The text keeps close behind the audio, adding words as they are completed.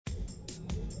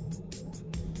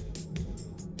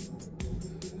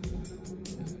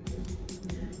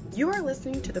You are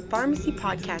listening to the Pharmacy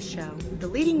Podcast Show, the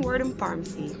leading word in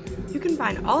pharmacy. You can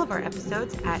find all of our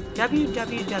episodes at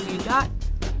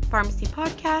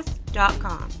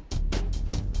www.pharmacypodcast.com.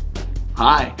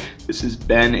 Hi, this is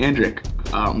Ben Andrick.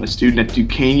 I'm a student at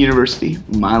Duquesne University,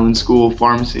 Mylan School of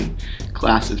Pharmacy,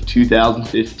 class of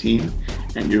 2015,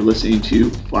 and you're listening to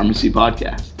Pharmacy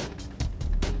Podcast.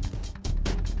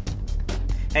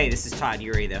 Hey, this is Todd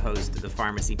Urey, the host of the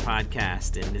Pharmacy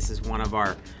Podcast, and this is one of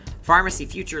our Pharmacy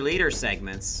Future Leader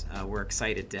segments. We're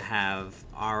excited to have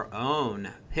our own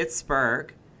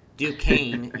Pittsburgh,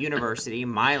 Duquesne University,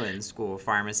 Mylan School of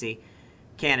Pharmacy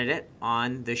candidate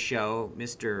on the show,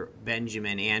 Mr.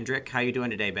 Benjamin Andrick. How are you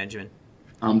doing today, Benjamin?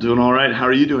 I'm doing all right. How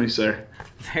are you doing, sir?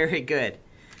 Very good.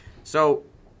 So,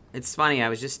 it's funny, I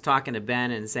was just talking to Ben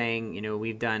and saying,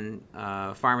 we've done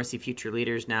Pharmacy Future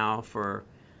Leaders now for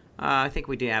I think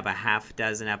we do have a half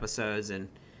dozen episodes and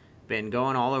been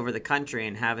going all over the country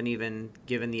and haven't even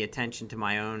given the attention to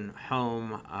my own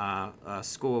home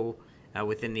school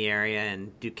within the area.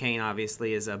 And Duquesne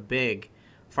obviously is a big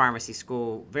pharmacy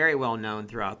school, very well known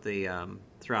throughout the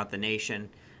nation.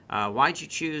 Why'd you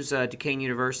choose Duquesne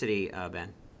University,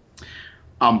 Ben?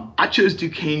 I chose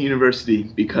Duquesne University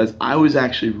because I was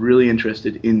actually really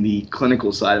interested in the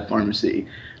clinical side of pharmacy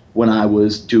when I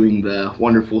was doing the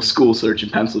wonderful school search in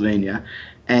Pennsylvania.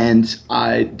 And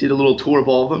I did a little tour of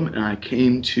all of them, and I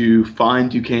came to find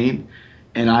Duquesne,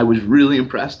 and I was really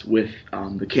impressed with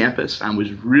the campus. I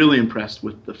was really impressed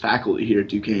with the faculty here at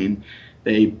Duquesne.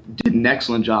 They did an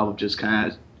excellent job of just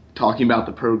kind of talking about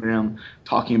the program,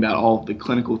 talking about all of the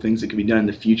clinical things that could be done in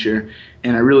the future,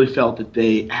 and I really felt that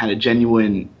they had a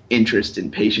genuine interest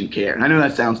in patient care. And I know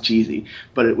that sounds cheesy,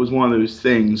 but it was one of those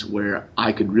things where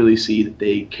I could really see that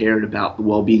they cared about the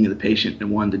well-being of the patient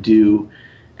and wanted to do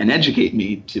and educate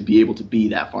me to be able to be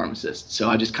that pharmacist. So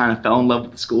I just kind of fell in love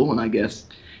with the school, and I guess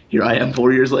here I am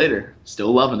 4 years later,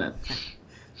 still loving it.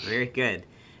 Very good.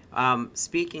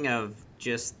 Speaking of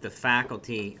just the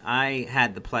faculty, I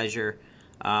had the pleasure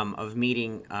of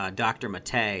meeting Dr.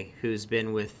 Matei, who's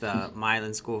been with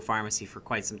Mylan School of Pharmacy for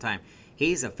quite some time.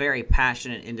 He's a very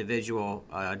passionate individual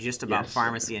just about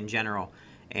pharmacy in general,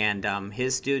 and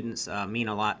his students mean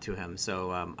a lot to him.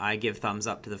 So I give thumbs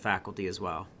up to the faculty as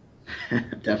well.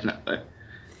 Definitely.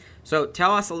 So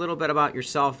tell us a little bit about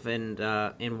yourself and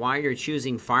why you're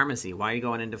choosing pharmacy. Why are you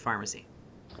going into pharmacy?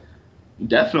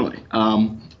 Definitely.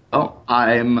 I'm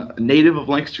a native of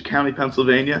Lancaster County,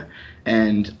 Pennsylvania,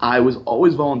 and I was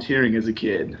always volunteering as a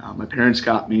kid. My parents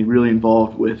got me really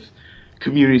involved with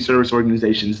community service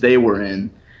organizations they were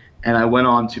in, and I went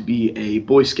on to be a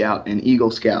Boy Scout and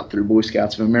Eagle Scout through Boy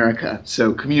Scouts of America.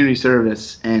 So community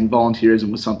service and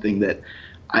volunteerism was something that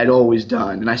I'd always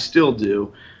done, and I still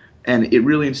do, and it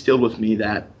really instilled with me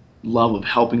that love of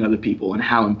helping other people and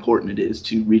how important it is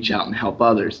to reach out and help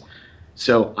others.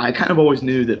 So I kind of always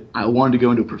knew that I wanted to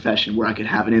go into a profession where I could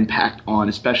have an impact on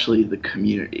especially the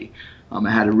community. I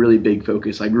had a really big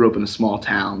focus. I grew up in a small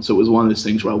town, so it was one of those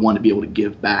things where I wanted to be able to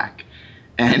give back.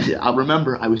 And I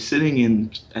remember I was sitting in,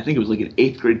 I think it was like an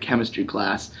 8th grade chemistry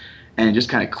class, and it just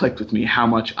kind of clicked with me how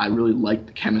much I really liked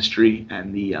the chemistry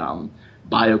and the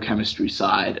biochemistry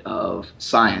side of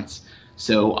science.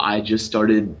 So I just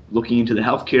started looking into the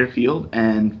healthcare field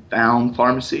and found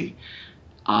pharmacy.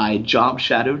 I job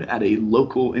shadowed at a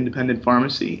local independent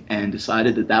pharmacy and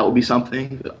decided that that would be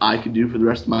something that I could do for the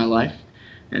rest of my life.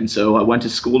 And so I went to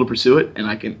school to pursue it, and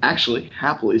I can actually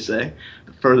happily say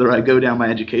the further I go down my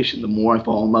education, the more I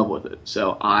fall in love with it.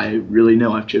 So I really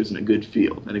know I've chosen a good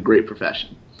field and a great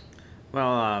profession.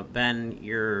 Well, Ben,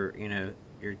 you're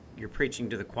preaching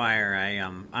to the choir.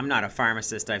 I'm not a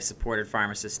pharmacist. I've supported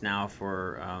pharmacists now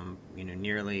for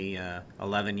nearly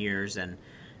 11 years, and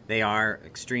they are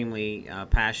extremely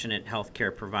passionate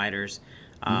healthcare providers.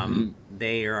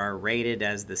 They are rated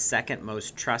as the second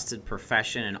most trusted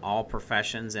profession in all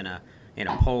professions in a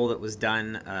poll that was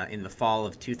done in the fall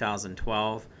of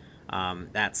 2012.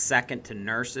 That's second to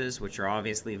nurses, which are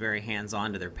obviously very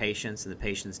hands-on to their patients and the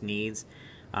patient's needs.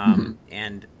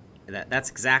 And that's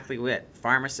exactly it.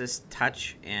 Pharmacists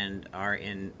touch and are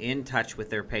in touch with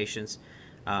their patients,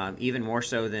 even more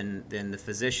so than the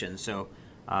physician. So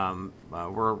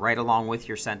we're right along with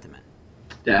your sentiment.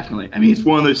 Definitely. I mean, it's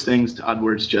one of those things, Todd,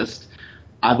 where it's just,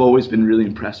 I've always been really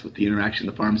impressed with the interaction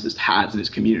the pharmacist has in his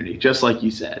community, just like you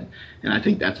said. And I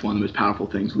think that's one of the most powerful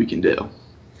things we can do.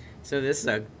 So this is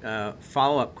a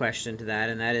follow-up question to that,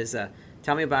 and that is,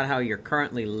 tell me about how you're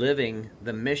currently living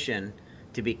the mission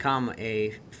to become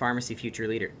a pharmacy future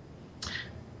leader.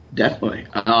 Definitely.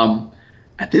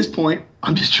 At this point,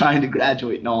 I'm just trying to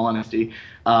graduate, in all honesty.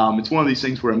 It's one of these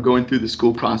things where I'm going through the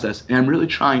school process, and I'm really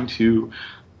trying to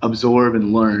absorb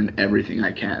and learn everything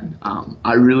I can.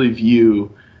 I really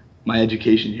view my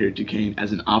education here at Duquesne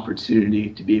as an opportunity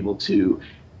to be able to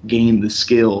gain the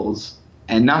skills,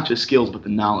 and not just skills, but the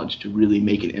knowledge to really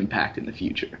make an impact in the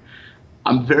future.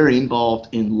 I'm very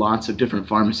involved in lots of different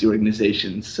pharmacy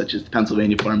organizations, such as the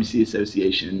Pennsylvania Pharmacy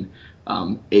Association,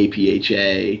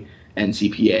 APHA,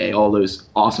 NCPA, all those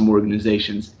awesome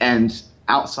organizations. And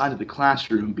outside of the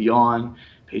classroom, beyond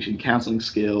patient counseling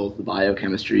skills, the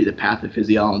biochemistry, the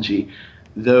pathophysiology,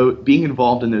 though being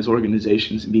involved in those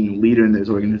organizations and being a leader in those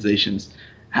organizations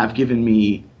have given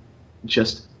me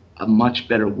just a much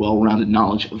better, well-rounded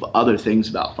knowledge of other things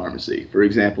about pharmacy. For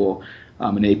example,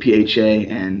 an APHA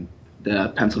and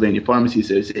the Pennsylvania Pharmacy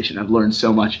Association, I've learned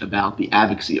so much about the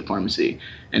advocacy of pharmacy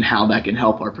and how that can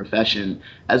help our profession,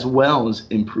 as well as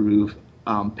improve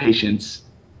patients'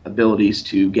 abilities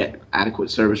to get adequate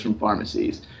service from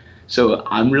pharmacies. So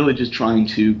I'm really just trying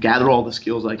to gather all the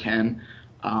skills I can,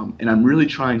 and I'm really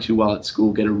trying to, while at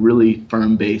school, get a really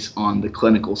firm base on the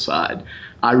clinical side.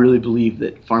 I really believe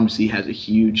that pharmacy has a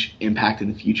huge impact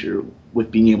in the future with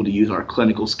being able to use our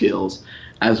clinical skills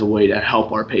as a way to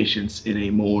help our patients in a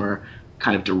more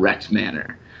kind of direct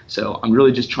manner. So I'm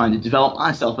really just trying to develop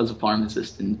myself as a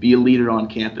pharmacist and be a leader on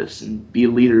campus and be a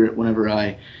leader whenever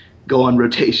I go on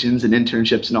rotations and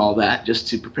internships and all that, just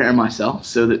to prepare myself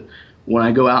so that when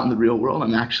I go out in the real world,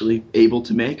 I'm actually able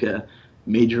to make a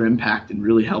major impact and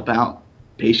really help out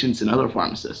patients and other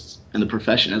pharmacists and the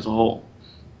profession as a whole.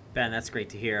 Ben, that's great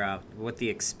to hear. With the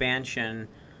expansion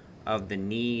of the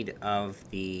need of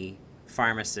the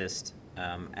pharmacist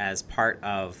as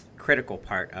critical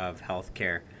part of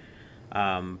healthcare,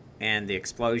 and the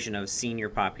explosion of senior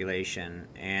population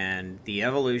and the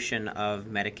evolution of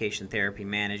medication therapy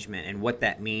management and what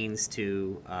that means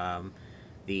to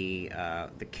the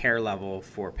care level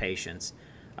for patients,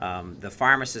 the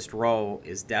pharmacist role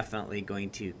is definitely going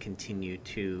to continue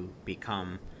to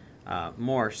become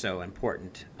more so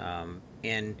important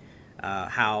in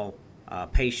how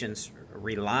patients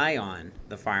rely on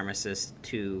the pharmacist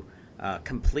to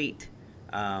complete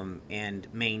and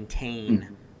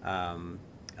maintain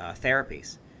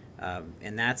therapies.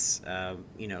 And that's,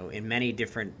 in many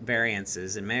different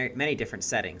variances and many different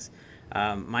settings.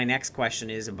 My next question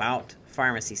is about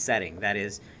pharmacy setting. That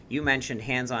is, you mentioned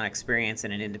hands-on experience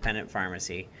in an independent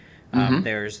pharmacy.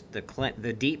 There's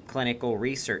the deep clinical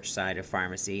research side of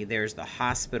pharmacy. There's the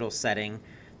hospital setting.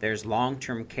 There's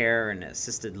long-term care and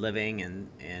assisted living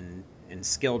and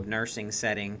skilled nursing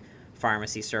setting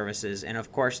pharmacy services. And,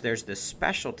 of course, there's the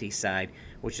specialty side,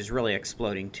 which is really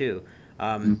exploding too.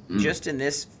 Just in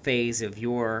this phase of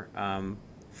your,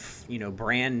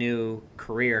 brand new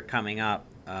career coming up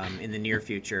in the near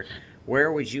future,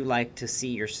 where would you like to see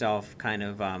yourself kind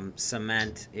of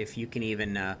cement, if you can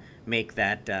even make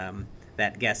that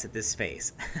guess at this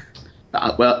phase?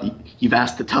 Well, you've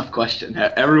asked a tough question.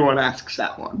 Everyone asks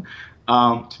that one.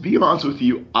 To be honest with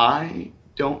you, I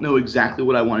don't know exactly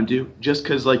what I want to do, just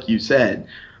because, like you said,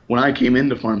 when I came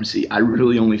into pharmacy, I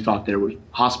really only thought there was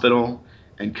hospital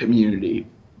and community.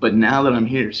 But now that I'm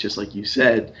here, it's just like you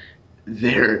said,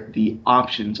 the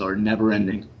options are never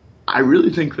ending. I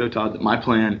really think, though, Todd, that my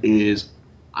plan is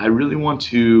I really want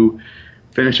to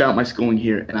finish out my schooling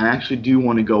here, and I actually do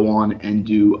want to go on and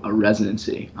do a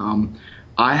residency.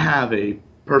 I have a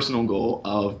personal goal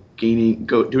of doing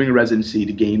a residency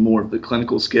to gain more of the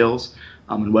clinical skills,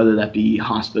 and whether that be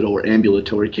hospital or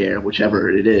ambulatory care, whichever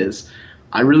it is.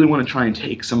 I really want to try and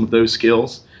take some of those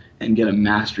skills and get a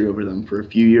mastery over them for a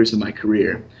few years of my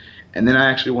career. And then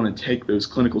I actually want to take those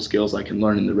clinical skills I can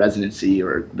learn in the residency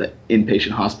or the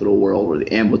inpatient hospital world or the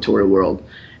ambulatory world,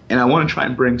 and I want to try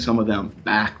and bring some of them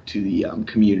back to the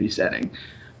community setting.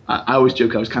 I always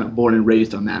joke I was kind of born and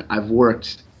raised on that. I've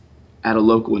worked at a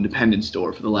local independent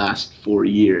store for the last 4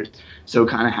 years, so it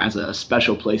kind of has a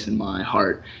special place in my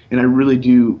heart, and I really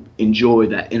do enjoy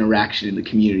that interaction in the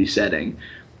community setting.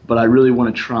 But I really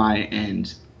want to try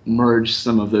and merge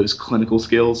some of those clinical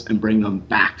skills and bring them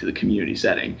back to the community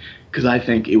setting, because I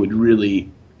think it would really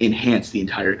enhance the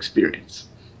entire experience.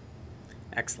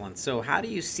 Excellent. So how do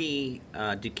you see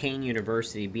Duquesne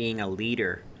University being a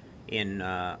leader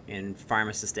in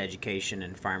pharmacist education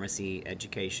and pharmacy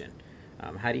education?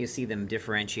 How do you see them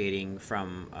differentiating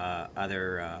from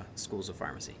other schools of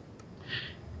pharmacy?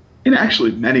 In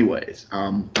actually many ways.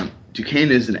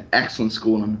 Duquesne is an excellent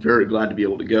school, and I'm very glad to be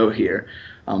able to go here.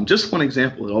 Just one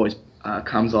example that always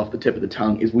comes off the tip of the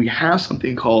tongue is we have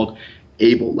something called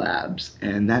ABLE Labs,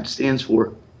 and that stands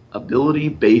for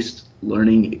Ability-Based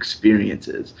Learning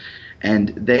Experiences. And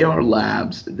they are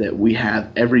labs that we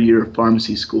have every year of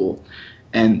pharmacy school.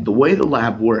 And the way the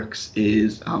lab works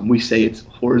is we say it's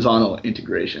horizontal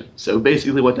integration. So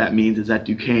basically what that means is at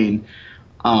Duquesne,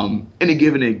 in a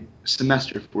given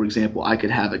semester, for example, I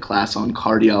could have a class on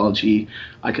cardiology,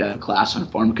 I could have a class on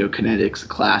pharmacokinetics, a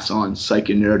class on psych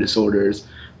and neurodisorders,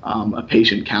 a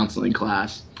patient counseling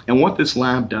class. And what this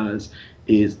lab does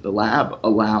is the lab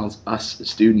allows us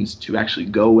students to actually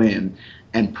go in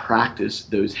and practice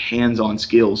those hands-on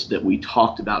skills that we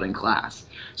talked about in class.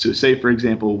 So say, for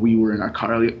example, we were in our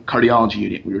cardiology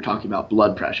unit, we were talking about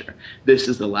blood pressure. This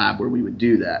is the lab where we would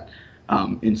do that.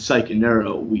 In psych and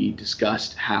neuro, we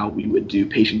discussed how we would do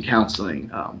patient counseling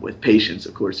with patients,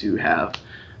 of course, who have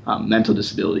mental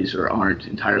disabilities or aren't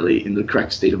entirely in the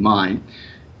correct state of mind.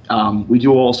 We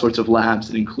do all sorts of labs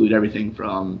that include everything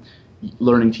from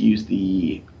learning to use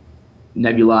the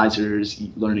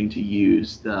nebulizers, learning to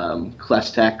use the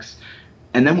Clestex,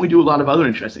 and then we do a lot of other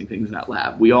interesting things in that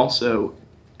lab. We also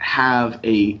have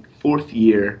a fourth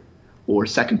year or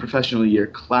second professional year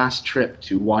class trip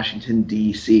to Washington,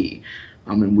 D.C.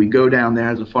 And we go down there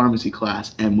as a pharmacy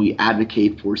class and we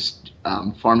advocate for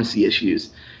pharmacy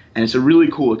issues. And it's a really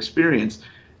cool experience.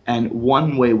 And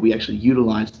one way we actually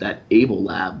utilized that ABLE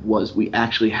lab was we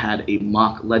actually had a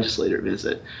mock legislator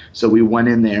visit. So we went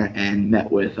in there and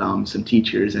met with some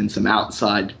teachers and some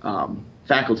outside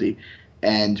faculty,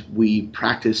 and we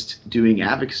practiced doing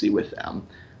advocacy with them.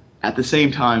 At the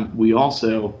same time,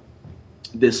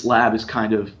 this lab is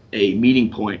kind of a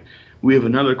meeting point. We have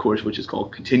another course which is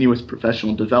called Continuous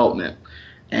Professional Development.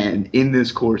 And in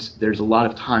this course, there's a lot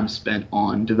of time spent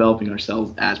on developing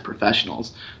ourselves as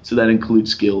professionals. So that includes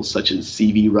skills such as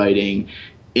CV writing,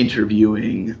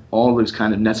 interviewing, all those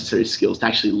kind of necessary skills to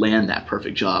actually land that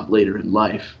perfect job later in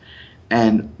life.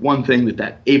 And one thing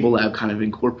that ABLE lab kind of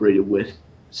incorporated with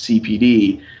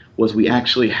CPD was we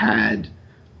actually had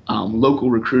local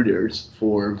recruiters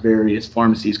for various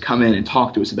pharmacies come in and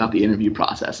talk to us about the interview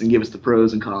process and give us the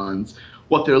pros and cons,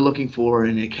 what they're looking for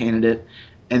in a candidate.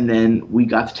 And then we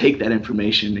got to take that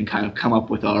information and kind of come up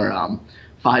with our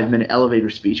 5-minute elevator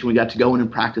speech, and we got to go in and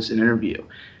practice an interview.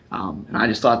 And I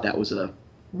just thought that was a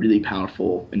really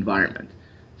powerful environment.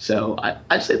 So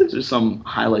I'd say those are some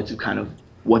highlights of kind of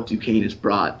what Duquesne has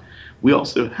brought. We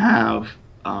also have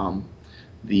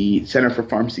the Center for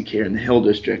Pharmacy Care in the Hill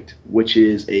District, which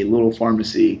is a little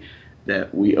pharmacy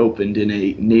that we opened in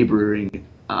a neighboring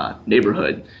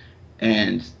neighborhood.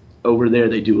 And over there,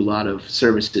 they do a lot of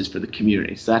services for the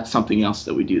community. So that's something else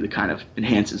that we do that kind of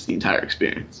enhances the entire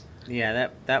experience. Yeah,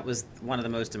 that was one of the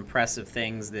most impressive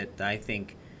things that I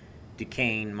think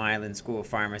Duquesne Mylan School of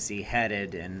Pharmacy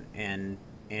headed, and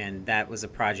that was a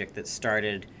project that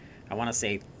started, I want to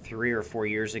say 3 or 4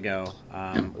 years ago.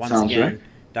 Once again, right.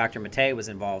 Dr. Matei was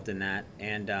involved in that,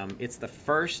 and it's the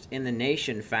first in the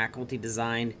nation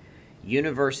faculty-designed,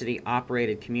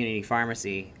 university-operated community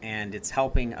pharmacy, and it's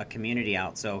helping a community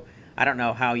out. So I don't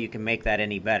know how you can make that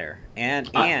any better. And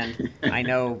I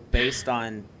know based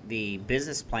on the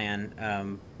business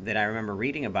plan that I remember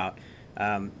reading about,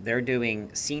 they're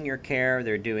doing senior care,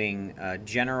 they're doing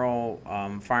general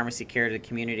pharmacy care to the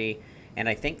community, and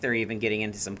I think they're even getting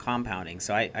into some compounding.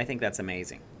 So I think that's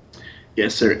amazing.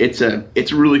 Yes, sir. It's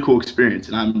a really cool experience,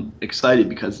 and I'm excited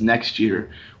because next year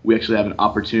we actually have an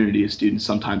opportunity as students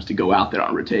sometimes to go out there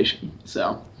on rotation.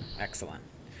 So excellent.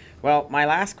 Well, my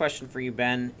last question for you,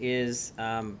 Ben, is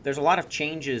there's a lot of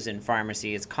changes in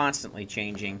pharmacy. It's constantly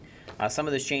changing. Some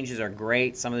of those changes are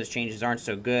great. Some of those changes aren't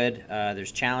so good.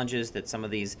 There's challenges that some of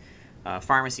these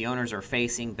pharmacy owners are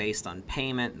facing based on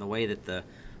payment and the way that the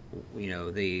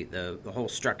whole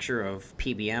structure of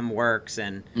PBM works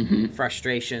and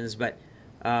frustrations. But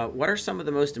what are some of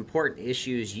the most important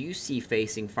issues you see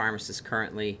facing pharmacists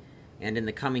currently and in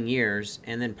the coming years?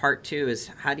 And then part 2 is,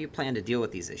 how do you plan to deal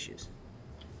with these issues?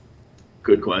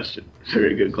 Good question.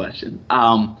 Very good question.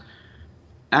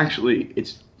 Actually,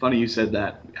 it's funny you said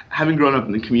that. Having grown up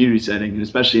in the community setting, and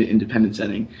especially an independent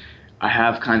setting, I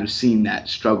have kind of seen that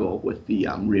struggle with the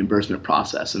reimbursement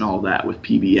process and all that with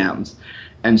PBMs.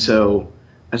 And so,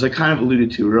 as I kind of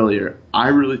alluded to earlier, I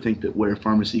really think that where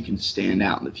pharmacy can stand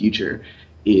out in the future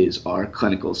is our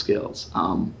clinical skills.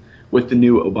 With the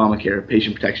new Obamacare,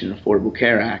 Patient Protection and Affordable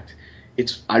Care Act,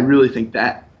 I really think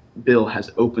that bill has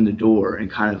opened the door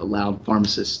and kind of allowed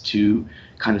pharmacists to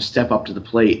kind of step up to the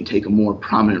plate and take a more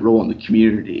prominent role in the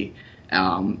community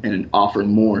and offer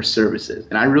more services.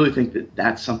 And I really think that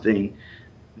that's something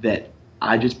that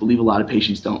I just believe a lot of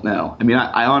patients don't know. I mean,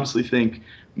 I honestly think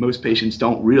most patients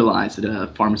don't realize that a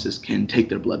pharmacist can take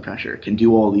their blood pressure, can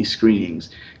do all these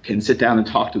screenings, can sit down and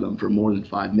talk to them for more than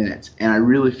 5 minutes. And I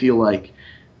really feel like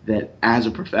that as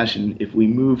a profession, if we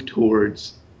move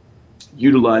towards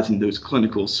utilizing those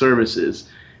clinical services,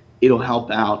 it'll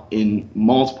help out in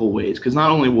multiple ways, because not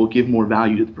only will it give more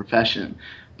value to the profession,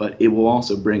 but it will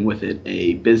also bring with it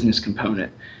a business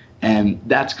component. And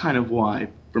that's kind of why,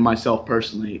 for myself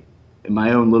personally, in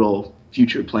my own little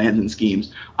future plans and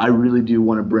schemes, I really do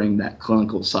want to bring that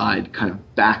clinical side kind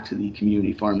of back to the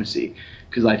community pharmacy,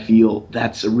 because I feel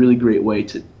that's a really great way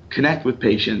to connect with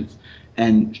patients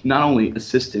and not only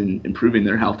assist in improving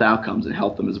their health outcomes and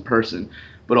help them as a person,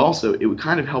 but also it would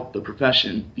kind of help the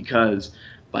profession, because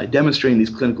by demonstrating these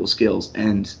clinical skills,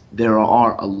 and there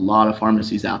are a lot of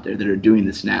pharmacies out there that are doing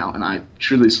this now, and I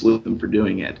truly salute them for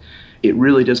doing it, it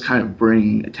really does kind of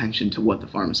bring attention to what the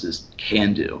pharmacist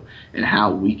can do and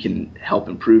how we can help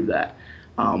improve that.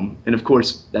 And of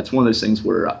course, that's one of those things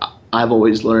where I've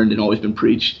always learned and always been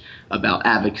preached about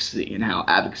advocacy and how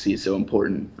advocacy is so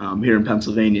important. Here in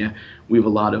Pennsylvania, we have a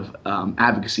lot of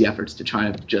advocacy efforts to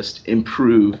try to just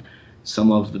improve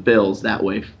some of the bills. That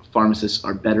way, pharmacists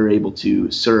are better able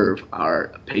to serve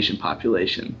our patient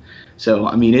population. So,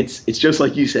 I mean, it's just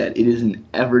like you said, it is an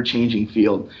ever-changing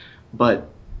field, but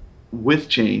with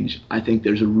change, I think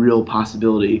there's a real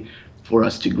possibility for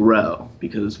us to grow,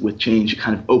 because with change, it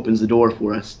kind of opens the door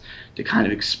for us to kind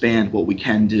of expand what we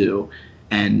can do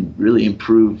and really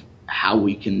improve how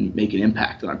we can make an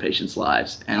impact on our patients'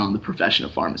 lives and on the profession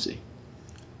of pharmacy.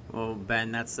 Well,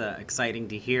 Ben, that's exciting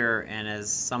to hear. And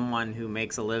as someone who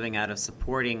makes a living out of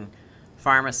supporting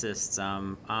pharmacists,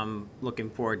 I'm looking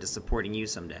forward to supporting you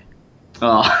someday.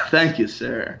 Oh, thank you,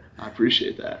 sir. I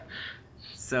appreciate that.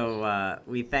 So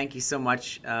we thank you so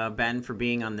much, Ben, for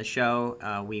being on the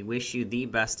show. We wish you the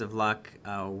best of luck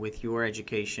with your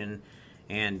education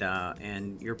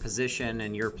and your position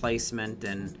and your placement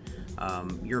and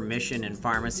your mission in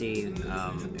pharmacy.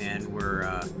 And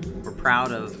we're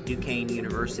proud of Duquesne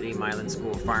University, Mylan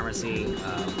School of Pharmacy,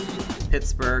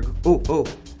 Pittsburgh.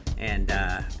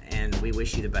 And we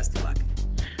wish you the best of luck.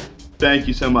 Thank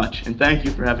you so much, and thank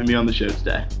you for having me on the show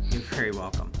today. You're very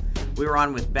welcome. We were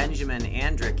on with Benjamin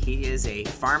Andrick. He is a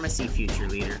pharmacy future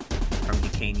leader from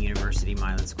Duquesne University,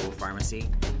 Mylan School of Pharmacy,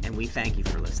 and we thank you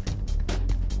for listening.